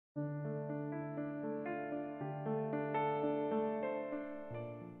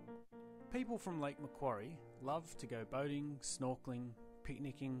People from Lake Macquarie love to go boating, snorkeling,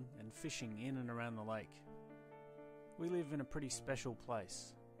 picnicking and fishing in and around the lake. We live in a pretty special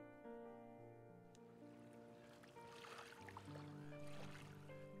place.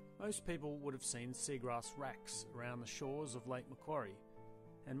 Most people would have seen seagrass racks around the shores of Lake Macquarie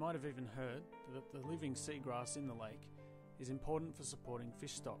and might have even heard that the living seagrass in the lake is important for supporting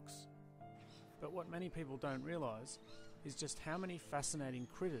fish stocks. But what many people don't realise is just how many fascinating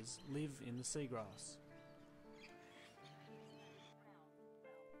critters live in the seagrass.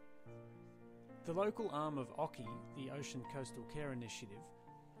 The local arm of OCI, the Ocean Coastal Care Initiative,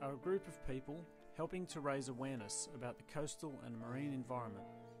 are a group of people helping to raise awareness about the coastal and marine environment.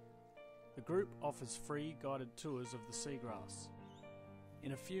 The group offers free guided tours of the seagrass.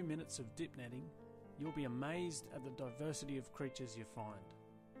 In a few minutes of dip netting, you'll be amazed at the diversity of creatures you find.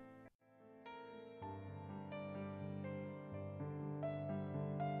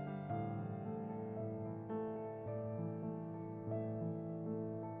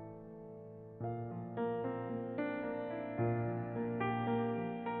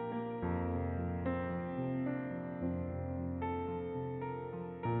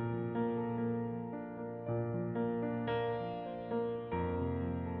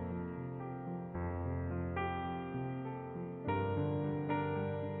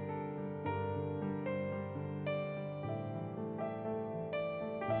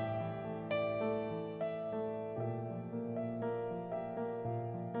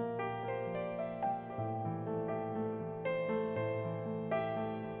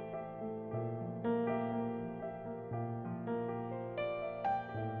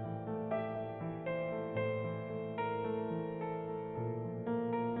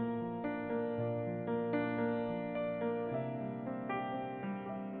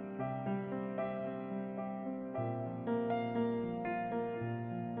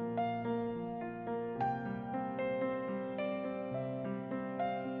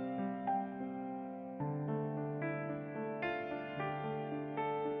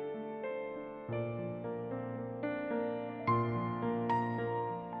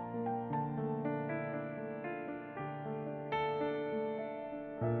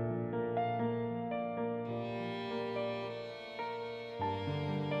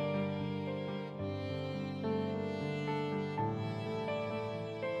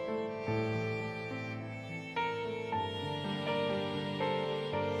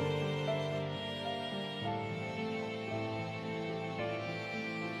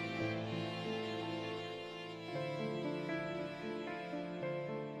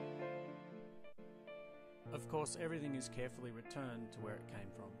 Of course, everything is carefully returned to where it came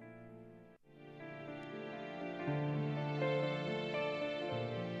from.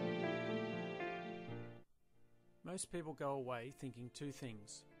 Most people go away thinking two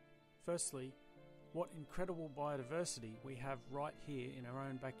things. Firstly, what incredible biodiversity we have right here in our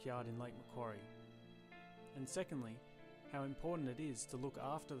own backyard in Lake Macquarie. And secondly, how important it is to look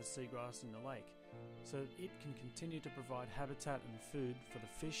after the seagrass in the lake so that it can continue to provide habitat and food for the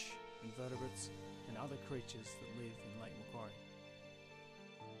fish, invertebrates and other creatures that live in Lake Macquarie.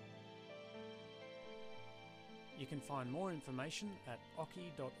 You can find more information at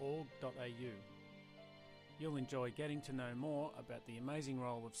oci.org.au. You'll enjoy getting to know more about the amazing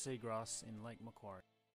role of seagrass in Lake Macquarie.